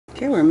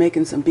Okay, we're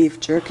making some beef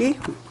jerky.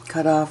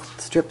 Cut off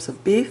strips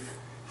of beef.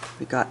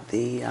 We got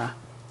the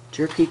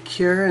jerky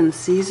cure and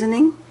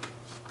seasoning.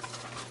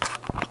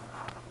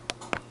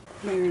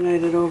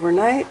 Marinate it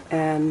overnight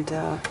and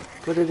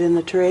put it in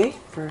the tray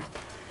for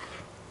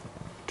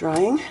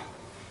drying.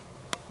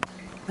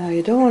 Now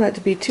you don't want it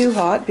to be too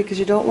hot because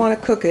you don't want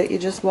to cook it, you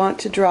just want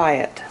to dry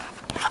it.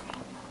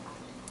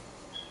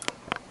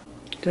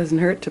 Doesn't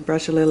hurt to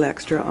brush a little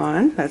extra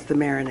on. That's the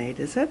marinade,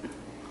 is it?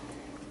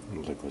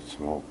 Liquid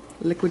smoke.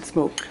 Liquid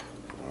smoke.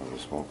 The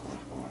smoke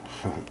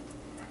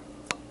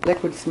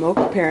Liquid smoke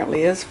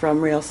apparently is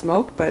from real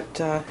smoke, but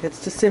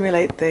it's to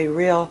simulate the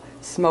real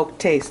smoke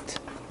taste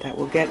that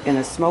we'll get in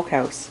a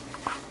smokehouse,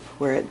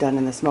 where it's done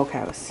in the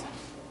smokehouse.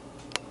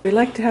 We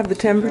like to have the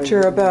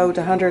temperature about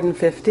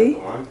 150,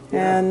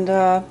 and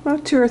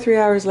about 2 or 3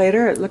 hours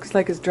later it looks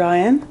like it's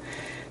drying.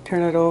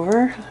 Turn it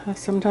over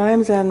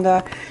sometimes, and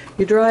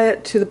you dry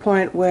it to the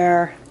point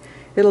where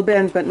it'll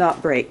bend but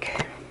not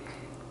break.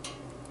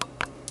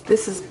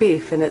 This is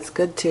beef, and it's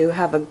good to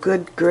have a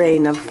good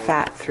grain of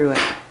fat through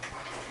it.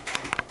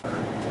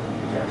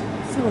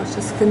 So it's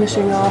just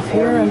finishing off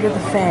here under the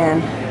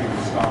fan.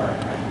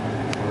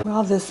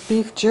 Well, this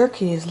beef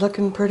jerky is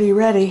looking pretty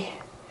ready.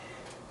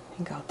 I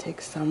think I'll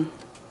take some.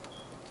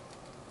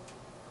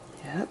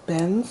 Yeah, it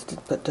bends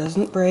but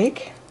doesn't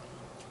break.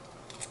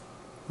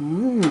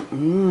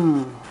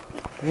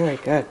 Very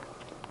good.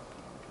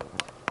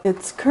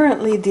 It's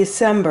currently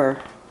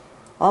December,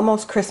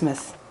 almost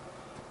Christmas,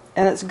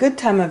 and it's a good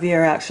time of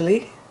year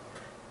actually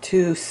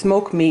to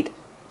smoke meat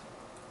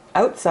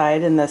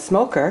outside in the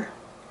smoker,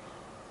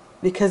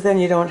 because then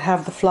you don't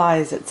have the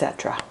flies,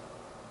 etc.